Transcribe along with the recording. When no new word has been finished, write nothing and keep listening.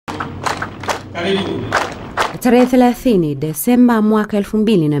Tarehe 30 Desemba mwaka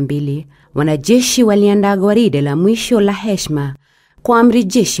 2002, wanajeshi waliandaa gwaride la mwisho la heshima kwa amri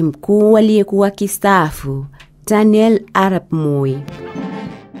jeshi mkuu aliyekuwa kistaafu Daniel Arap Moi.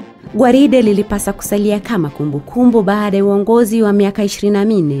 Gwaride lilipasa kusalia kama kumbukumbu baada ya uongozi wa miaka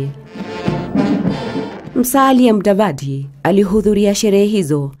 24. Musalia Mudavadi alihudhuria sherehe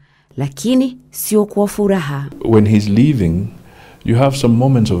hizo, lakini sio kwa furaha. When he's leaving, you have some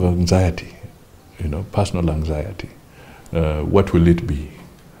moments of anxiety, personal anxiety. What will it be?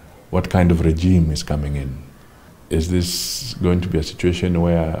 What kind of regime is coming in? Is this going to be a situation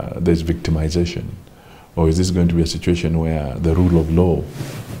where there's victimization? Or is this going to be a situation where the rule of law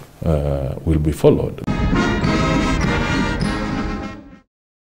will be followed?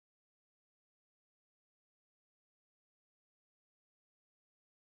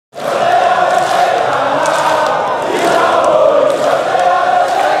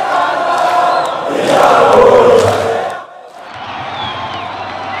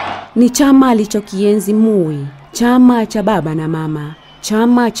 Ni chama alichokienzi Moi, chama cha baba na mama,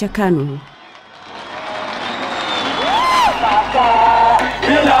 chama cha KANU.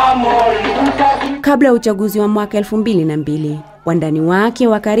 Kabla uchaguzi wa mwaka 2002, wandani wake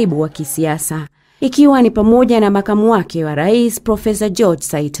wa karibu wa kisiasa, ikiwa ni pamoja na makamu wake wa rais Professor George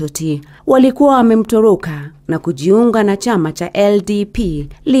Saitoti, walikuwa wamemtoroka na kujiunga na chama cha LDP,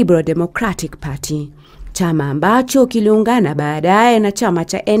 Liberal Democratic Party, chama ambacho kiliungana baadaye na chama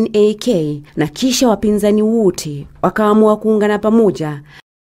cha NAK, na kisha wapinzani wote wakaamua kuungana pamoja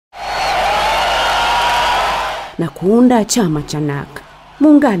na kuunda chama cha NAK,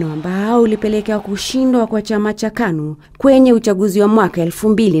 muungano ambao ulipelekea kushindwa kwa chama cha KANU kwenye uchaguzi wa mwaka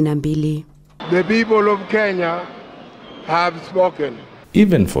 2002. The people of Kenya have spoken.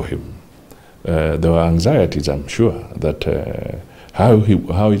 Even for him, there were anxieties, I'm sure, that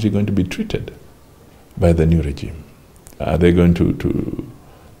how is he going to be treated by the new regime? Are they going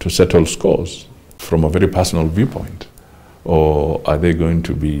to settle scores from a very personal viewpoint? Or are they going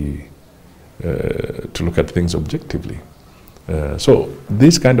to be to look at things objectively? So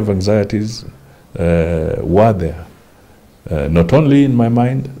these kind of anxieties were there, not only in my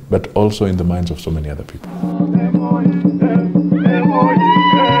mind, but also in the minds of so many other people.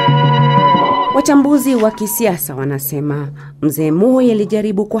 Wachambuzi wa kisiasa wanasema mzee Moi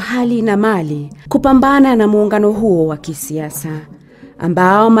alijaribu kwa hali na mali kupambana na muungano huo wa kisiasa,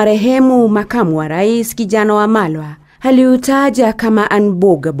 ambao marehemu makamu wa rais kijana wa Malwa aliutaja kama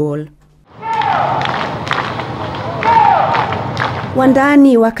unbogable.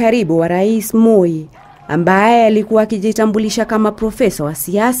 Wandani wa karibu wa rais Moi, ambaye alikuwa akijitambulisha kama profesa wa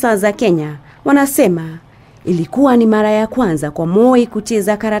siasa za Kenya, wanasema ilikuwa ni mara ya kwanza kwa Moi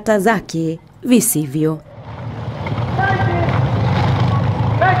kucheza karata zake visivyo.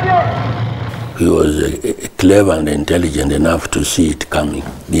 He was clever and intelligent enough to see it coming,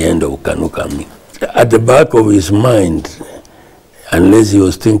 the end of KANU coming. At the back of his mind, unless he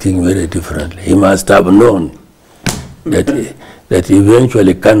was thinking very differently, he must have known that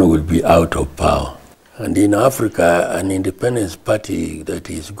eventually KANU will be out of power. And in Africa, an independence party that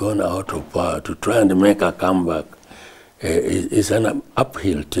is gone out of power to try and make a comeback is an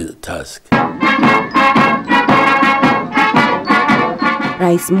uphill task.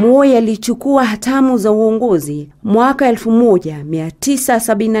 Rais Moi alichukua hatamu za uongozi mwaka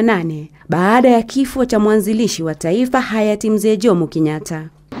 1978 baada ya kifo cha mwanzilishi wa taifa hayati mzee Jomo Kenyatta.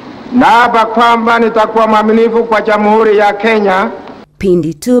 Naapa kwamba nitakuwa mwaminifu kwa Jamhuri ya Kenya.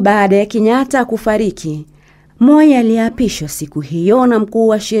 Pindi tu baada ya Kenyatta kufariki, Moi aliapishwa siku hiyo na mkuu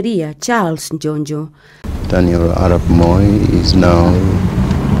wa sheria Charles Njonjo. Daniel Arap Moi is now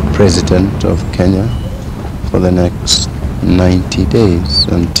president of Kenya for the next 90 days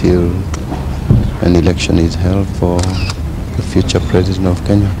until an election is held for the future president of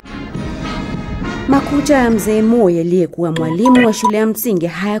Kenya. Makucha ya mzee Moi aliyekuwa mwalimu wa shule ya msingi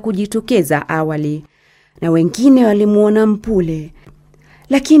hayakujitokeza awali, na wengine walimuona mpule,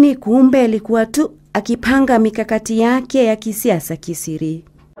 lakini kumbe alikuwa tu akipanga mikakati yake ya kisiasa kisiri.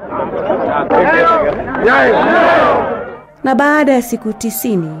 Na baada ya siku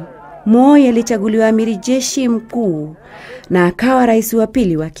 90, Moi alichaguliwa amiri jeshi mkuu na akawa rais wa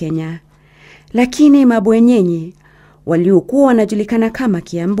pili wa Kenya. Lakini mabwenyenye waliokuwa wanajulikana kama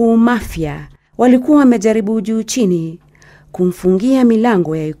Kiambu Mafia walikuwa wamejaribu juu chini kumfungia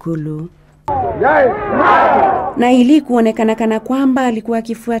milango ya ikulu. Na ili kuonekana kana kwamba alikuwa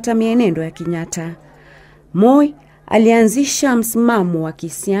akifuata mienendo ya Kenyatta, Moi alianzisha msimamo wa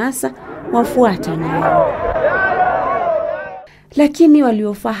kisiasa wafuata nayo. Lakini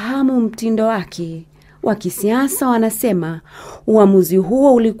waliofahamu mtindo wake wa kisiasa wanasema uamuzi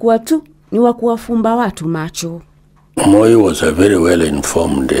huo ulikuwa tu ni wa kuwafumba watu macho. Moi was a very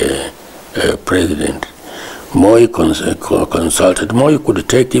well-informed president. Moi consulted. Moi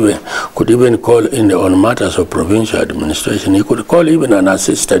could even call on matters of provincial administration. He could call even an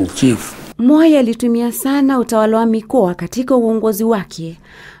assistant chief. Moi alitumia sana utawala wa mikoa katika uongozi wake.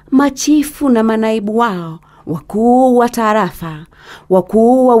 Machifu na manaibu wao, wakuu wa tarafa,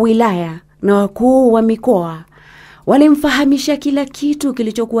 wakuu wa wilaya na wakuu wa mikoa walimfahamisha kila kitu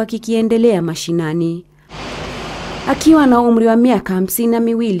kilichokuwa kikiendelea mashinani. Akiwa na umri wa miaka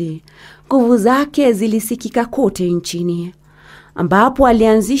 52, nguvu zake zilisikika kote nchini, ambapo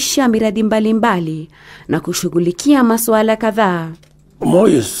alianzisha miradi mbalimbali na kushughulikia masuala kadhaa.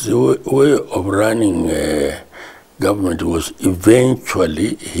 Moi's way of running government was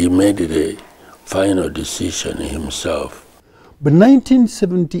eventually he made the final decision himself. But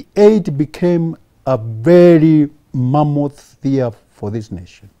 1978 became a very mammoth year for this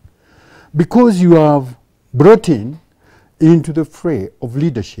nation, because you have brought into the fray of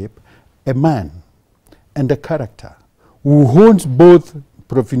leadership a man and a character who owns both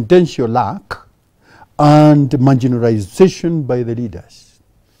providential lack and marginalization by the leaders.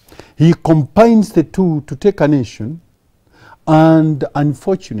 He combines the two to take a nation, and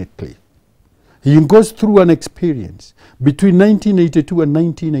unfortunately, he goes through an experience between 1982 and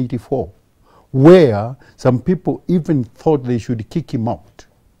 1984 where some people even thought they should kick him out,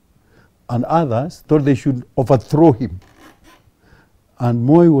 and others thought they should overthrow him. And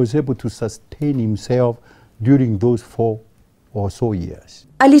Moi was able to sustain himself during those 4 or so years.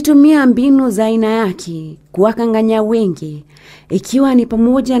 Alitumia mbinu za aina yake kuwakanganya wengi, ikiwa ni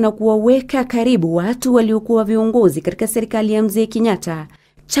pamoja na kuwaweka karibu watu waliokuwa viongozi katika serikali ya Mzee Kenyatta.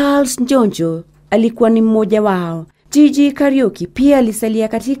 Charles Njonjo alikuwa ni mmoja wao. Gigi Kariuki pia alisalia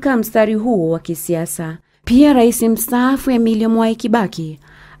katika mstari huo wa kisiasa. Pia rais mstaafu Emilio Mwai Kibaki,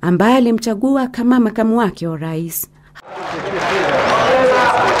 ambaye alimchagua kama makamu wake wa rais.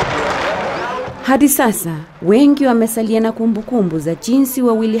 Hadi sasa, wengi wamesalia na kumbukumbu za jinsi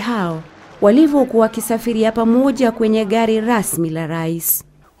wawili hao walivyokuwa wakisafiria pamoja kwenye gari rasmi la rais.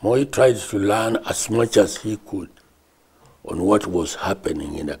 Moi tried to learn as much as he could on what was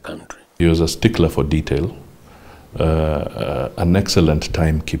happening in the country. He was a stickler for detail, an excellent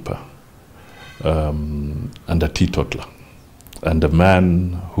timekeeper, and a teetotaler, and a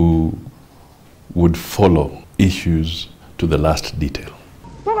man who would follow issues to the last detail.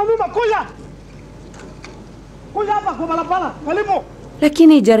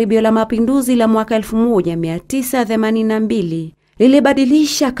 Lakini jaribio la mapinduzi la mwaka 1982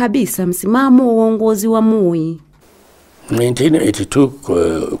 lilibadilisha kabisa msimamo wa uongozi wa Moi. 1982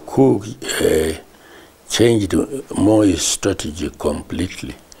 coup changed Moi's strategy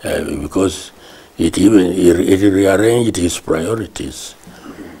completely because it rearranged his priorities.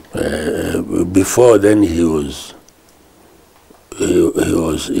 Before then,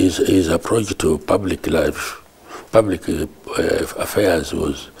 his approach to public life, public affairs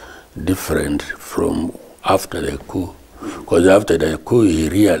was different from after the coup. Because after the coup, he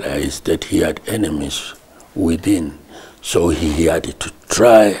realized that he had enemies within. So he had to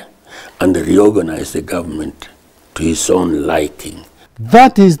try and reorganize the government to his own liking.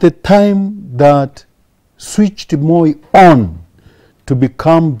 That is the time that switched Moi on to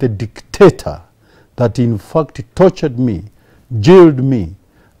become the dictator that in fact tortured me, jailed me,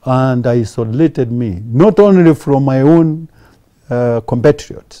 and isolated me, not only from my own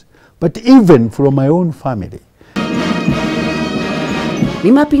compatriots, but even from my own family.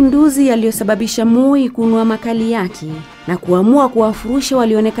 Ni mapinduzi yaliyosababisha Moi kunua makali yake na kuamua kuwafurusha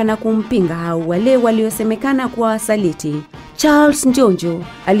walionekana kumpinga au wale waliosemekana kuwa wasaliti. Charles Njonjo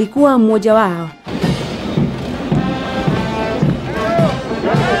alikuwa mmoja wao.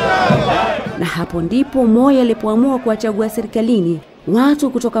 Na hapo ndipo Moi alipoamua kuwachagua serikalini watu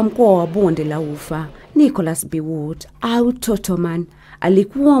kutoka mkoa wa Bonde la Ufa. Nicholas B. Wood au Totoman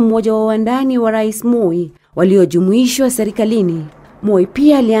alikuwa mmoja wa wandani wa Rais Moi waliojumuishwa serikalini. Moi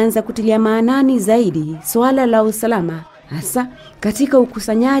pia alianza kutilia maanani zaidi swala la usalama, hasa katika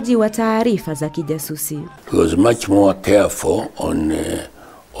ukusanyaji wa taarifa za kijasusi. He was much more careful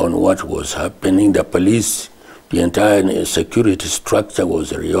on what was happening. The police, the entire security structure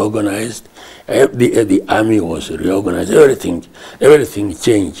was reorganized. The army was reorganized. Everything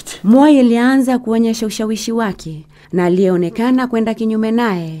changed. Moi alianza kuonyesha ushawishi wake, na alionekana kwenda kinyume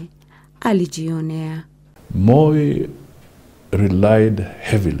naye alijionea. Moi relied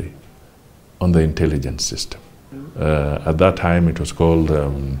heavily on the intelligence system. At that time it was called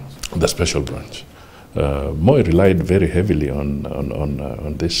the special branch. Moi relied very heavily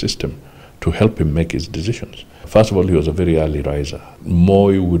on this system to help him make his decisions. First of all, he was a very early riser.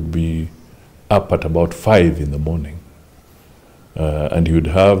 Moi would be up at about 5 in the morning. And he would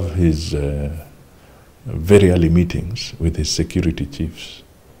have his very early meetings with his security chiefs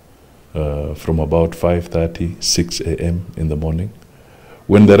from about 5:30, 6 a.m. in the morning.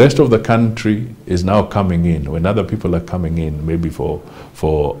 When the rest of the country is now coming in, when other people are coming in, maybe for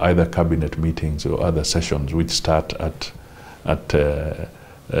either cabinet meetings or other sessions which start at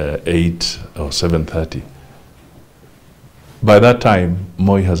 8 or 7:30, by that time,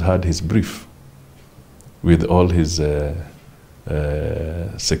 Moi has had his brief with all his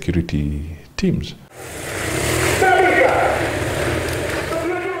security teams.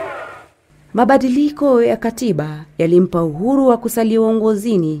 Mabadiliko ya katiba yalimpa uhuru wa kusalia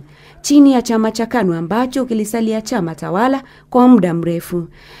uongozini chini ya chama cha KANU ambacho kilisalia chama tawala kwa muda mrefu.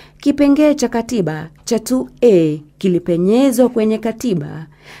 Kipengee cha katiba cha 2A kilipenyezwa kwenye katiba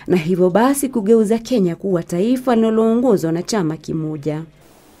na hivyo basi kugeuza Kenya kuwa taifa linaloongozwa na chama kimoja.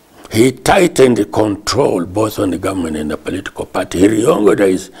 He tightened control both on the government and the political party. He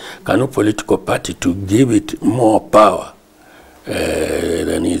reorganized KANU political party to give it more power.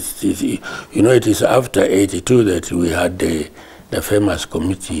 Then you know, it is after 82 that we had the famous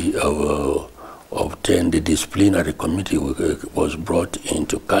committee of 10, the disciplinary committee was brought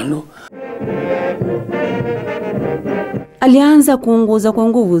into KANU. Alianza kuongoza kwa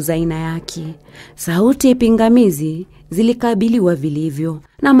nguvu za aina yake. Sauti pingamizi zilikabiliwa vilivyo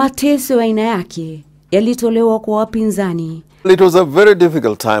na mateso ya aina yake yalitolewa kwa wapinzani. It was a very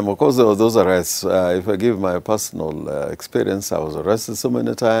difficult time. Of course, there were those arrests. If I give my personal experience, I was arrested so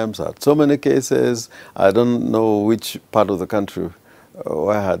many times. I had so many cases. I don't know which part of the country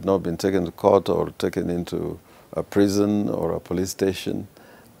where I had not been taken to court or taken into a prison or a police station.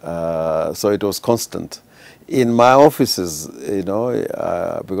 So it was constant. In my offices, you know,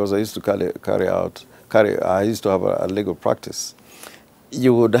 because I used to I used to have a legal practice.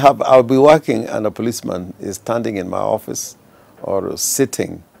 I'll be working and a policeman is standing in my office or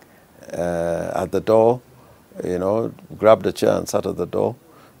sitting at the door, you know, grabbed a chair and sat at the door,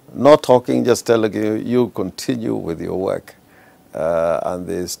 not talking, just telling you continue with your work. And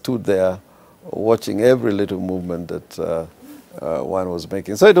they stood there watching every little movement that one was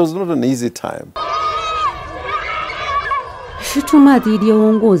making. So it was not an easy time. Shutuma dhidi ya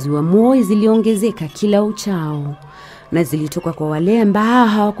uongozi wa Moi ziliongezeka kila uchao na zilitoka kwa wale ambao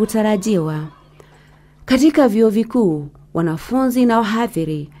hawakutarajiwa. Katika vyuo vikuu, wanafunzi na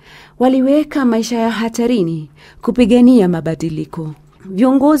wahadhiri waliweka maisha ya hatarini kupigania mabadiliko.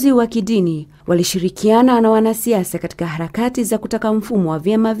 Viongozi wa kidini walishirikiana na wanasiasa katika harakati za kutaka mfumo wa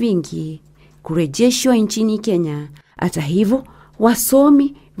vyama vingi kurejeshwa nchini Kenya. Hata hivyo,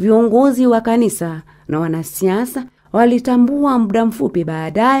 wasomi, viongozi wa kanisa na wanasiasa walitambua muda mfupi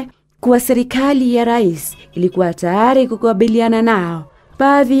baadaye kuwa serikali ya rais ilikuwa tayari kukabiliana nao.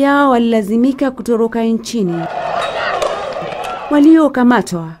 Baadhi yao walilazimika kutoroka nchini.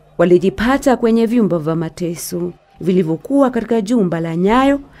 Waliokamatwa walijipata kwenye vyumba vya mateso vilivyokuwa katika jumba la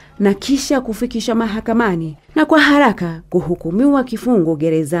Nyayo na kisha kufikishwa mahakamani na kwa haraka kuhukumiwa kifungo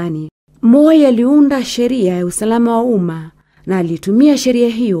gerezani. Moi aliunda sheria ya usalama wa umma na alitumia sheria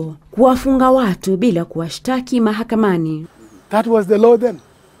hiyo kuwafunga watu bila kuwashtaki mahakamani. That was the law then.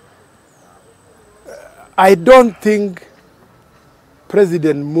 I don't think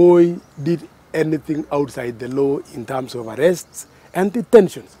President Moi did anything outside the law in terms of arrests and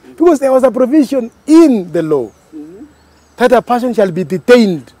detentions, because there was a provision in the law that a person shall be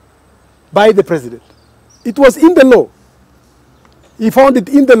detained by the president. It was in the law. He found it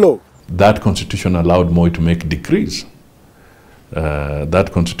in the law. That constitution allowed Moi to make decrees.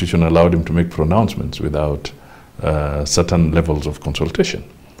 That constitution allowed him to make pronouncements without certain levels of consultation,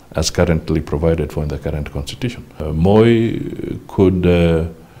 as currently provided for in the current constitution. Moi could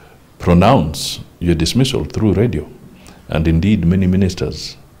pronounce your dismissal through radio, and indeed many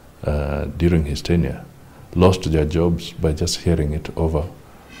ministers during his tenure lost their jobs by just hearing it over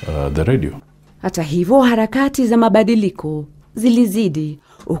the radio. Hata hivyo, harakati za mabadiliko zilizidi,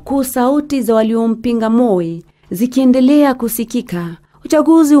 huku sauti za waliompinga Moi zikiendelea kusikika.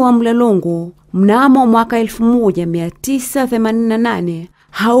 Uchaguzi wa mlolongo mnamo mwaka 1988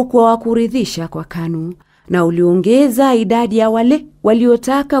 haukuwa wa kuridhisha kwa KANU na uliongeza idadi ya wale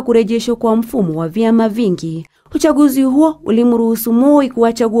waliotaka kurejeshwa kwa mfumo wa vyama vingi. Uchaguzi huo ulimruhusu Moi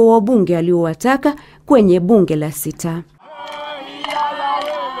kuwachagua wabunge aliowataka kwenye bunge la 6.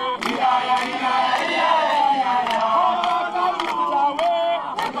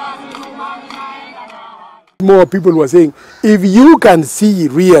 More people were saying, if you can see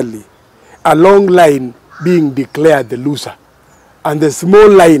really a long line being declared the loser and the small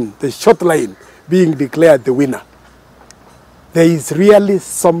line, the short line, being declared the winner, there is really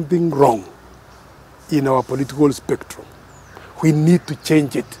something wrong in our political spectrum. We need to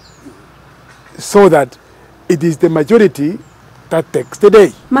change it so that it is the majority that takes the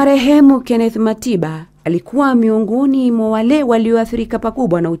day. Marehemu Kenneth Matiba alikuwa miongoni mwa wale walioathirika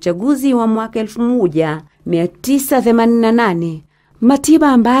pakubwa na uchaguzi wa mwaka 1988. Matiba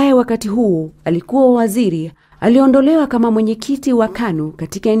ambaye wakati huu alikuwa waziri aliondolewa kama mwenyekiti wa KANU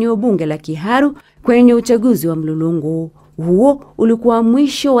katika eneo bunge la Kiharu kwenye uchaguzi wa mlolongo. Huo ulikuwa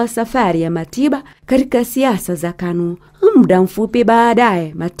mwisho wa safari ya Matiba katika siasa za KANU. Muda mfupi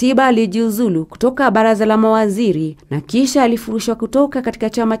baadaye, Matiba alijiuzulu kutoka baraza la mawaziri na kisha alifurushwa kutoka katika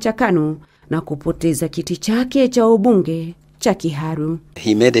chama cha KANU na kupoteza kiti chake cha ubunge cha Kiharu.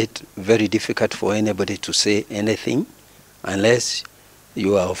 He made it very difficult for anybody to say anything unless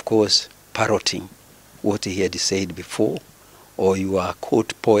you are of course parroting what he had said before, or you are a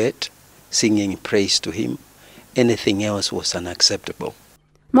court poet singing praise to him. Anything else was unacceptable.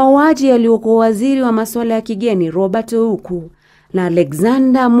 Mauaji yaliyokuwa waziri wa masuala ya kigeni Robert Ouku na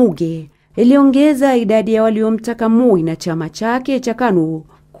Alexander Muge iliongeza idadi ya waliomtaka Moi na chama chake cha KANU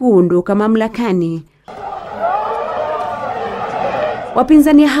kuondoka mamlakani.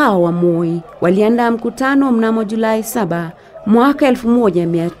 Wapinzani hao wa Moi waliandaa mkutano mnamo Julai 7 mwaka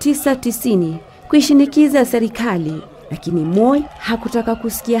 1990 kuishinikiza serikali, lakini Moi hakutaka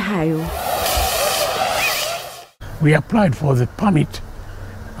kusikia hayo. We applied for the permit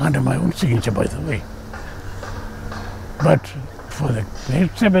under my own signature, by the way. But for the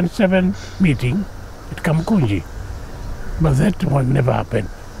 877 meeting at Kamkunji, but that one never happened.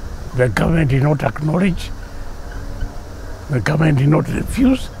 The government did not acknowledge. The government did not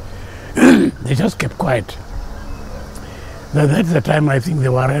refuse. They just kept quiet. Now that's the time I think they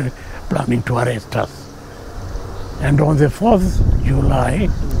were planning to arrest us. And on the 4th July,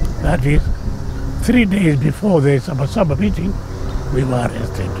 that is 3 days before the Sabasaba meeting, we were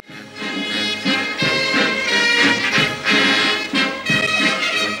arrested.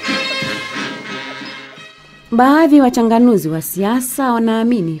 Baadhi ya wachanganuzi wa siasa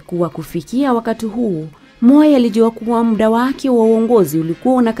wanaamini kuwa kufikia wakati huu, Moi alijua kuwa muda wake wa uongozi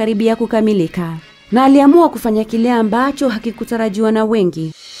ulikuwa unakaribia kukamilika na aliamua kufanya kile ambacho hakikutarajiwa na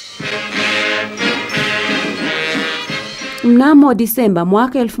wengi. Mnamo Disemba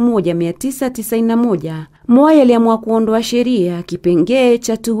mwaka 1991, Moi aliamua kuondoa sheria kipekee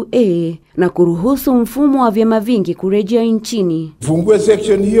cha 2A na kuruhusu mfumo wa vyama vingi kurejea nchini. Fungue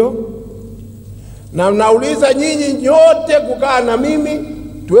section hiyo, na nauliza nyinyi nyote kukaa na mimi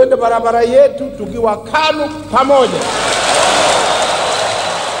tuende barabara yetu tukiwa KANU pamoja.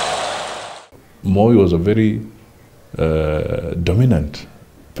 Moi was a very dominant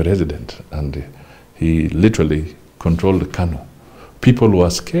president, and he literally controlled KANU. People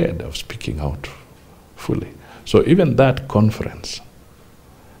were scared of speaking out fully. So even that conference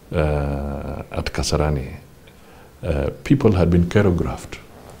at Kasarani, people had been choreographed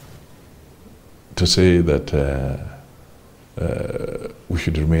to say that we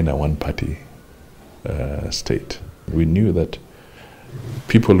should remain a one-party state. We knew that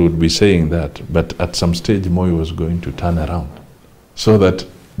people would be saying that, but at some stage Moi was going to turn around, so that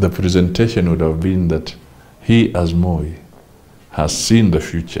the presentation would have been that he, as Moi, has seen the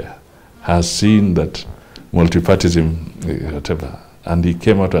future, has seen that multipartyism, whatever, and he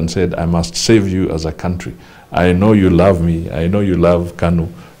came out and said, I must save you as a country. I know you love me, I know you love KANU,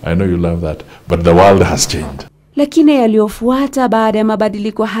 I know you love that, but the world has changed. Lakini yaliyofuata baada ya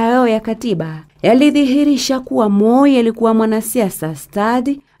mabadiliko hayo ya katiba yalidhihirisha kuwa Moi alikuwa mwanasiasa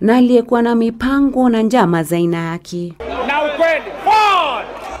stadi na aliyekuwa na mipango na njama za aina yake. Na ukweli,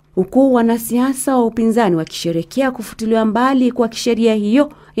 huku wanasiasa wa upinzani wakisherehekea kufutiliwa mbali kwa kisheria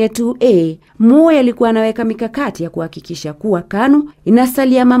hiyo ya 2A, Moi alikuwa anaweka mikakati ya kuhakikisha kuwa KANU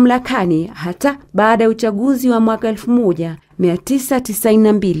inasalia mamlakani hata baada ya uchaguzi wa mwaka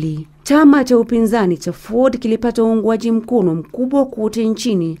 1992. Chama cha upinzani cha Ford kilipata uungwaji mkono mkubwa kote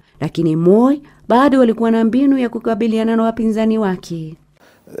nchini, lakini Moi bado walikuwa na mbinu ya kukabiliana na wapinzani wake.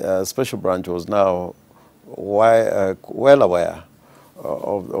 Special branch was now well aware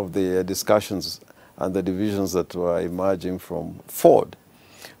of the discussions and the divisions that were emerging from Ford.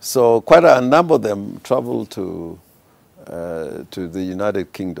 So quite a number of them traveled to the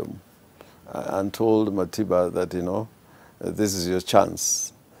United Kingdom and told Matiba that, you know, this is your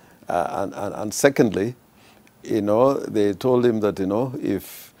chance. And secondly, you know, they told him that, you know,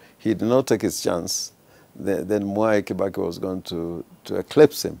 if he did not take his chance, then Mwai Kibaki was going to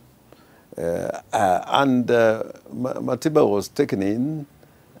eclipse him. Matiba was taken in,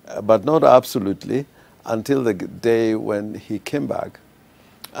 but not absolutely, until the day when he came back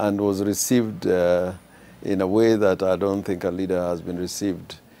and was received in a way that I don't think a leader has been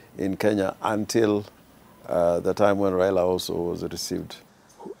received in Kenya until the time when Raila also was received.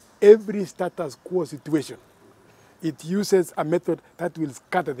 Every status quo situation, it uses a method that will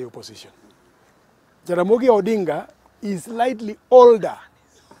scatter the opposition. Jaramogi Odinga is slightly older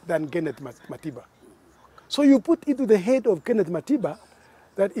than Kenneth Matiba. So you put into the head of Kenneth Matiba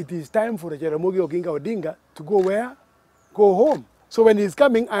that it is time for Jaramogi Odinga to go where? Go home. So when he's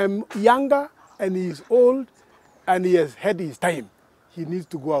coming, I'm younger and he's old and he has had his time. He needs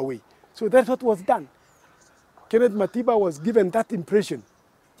to go away. So that's what was done. Kenneth Matiba was given that impression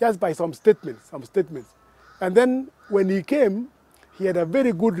just by some statements. And then when he came, he had a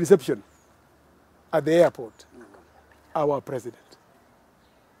very good reception at the airport, our president.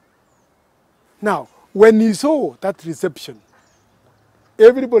 Now, when he saw that reception,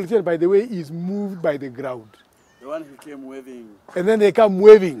 everybody said, by the way, is moved by the crowd. The one who came waving. And then they come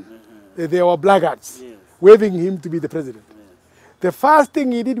waving. They were blackguards, Yes. waving him to be the president. Yes. The first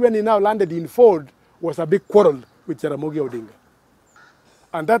thing he did when he now landed in Ford was a big quarrel with Jaramogi Odinga.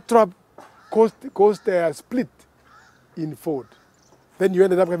 And that trouble caused a split in Ford. Then you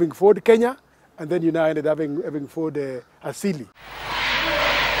ended up having Ford Kenya, and then you now ended up having Ford Asili.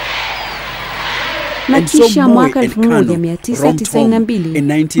 Na kisha mwaka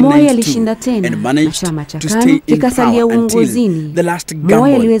 1992 Moi alishinda tena na chama cha KANU kikasalia uongozini.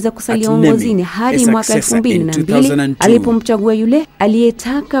 Moi aliweza kusalia uongozini hadi mwaka 2002 alipomchagua yule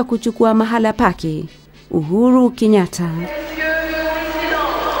aliyetaka kuchukua mahala pake, Uhuru Kenyatta.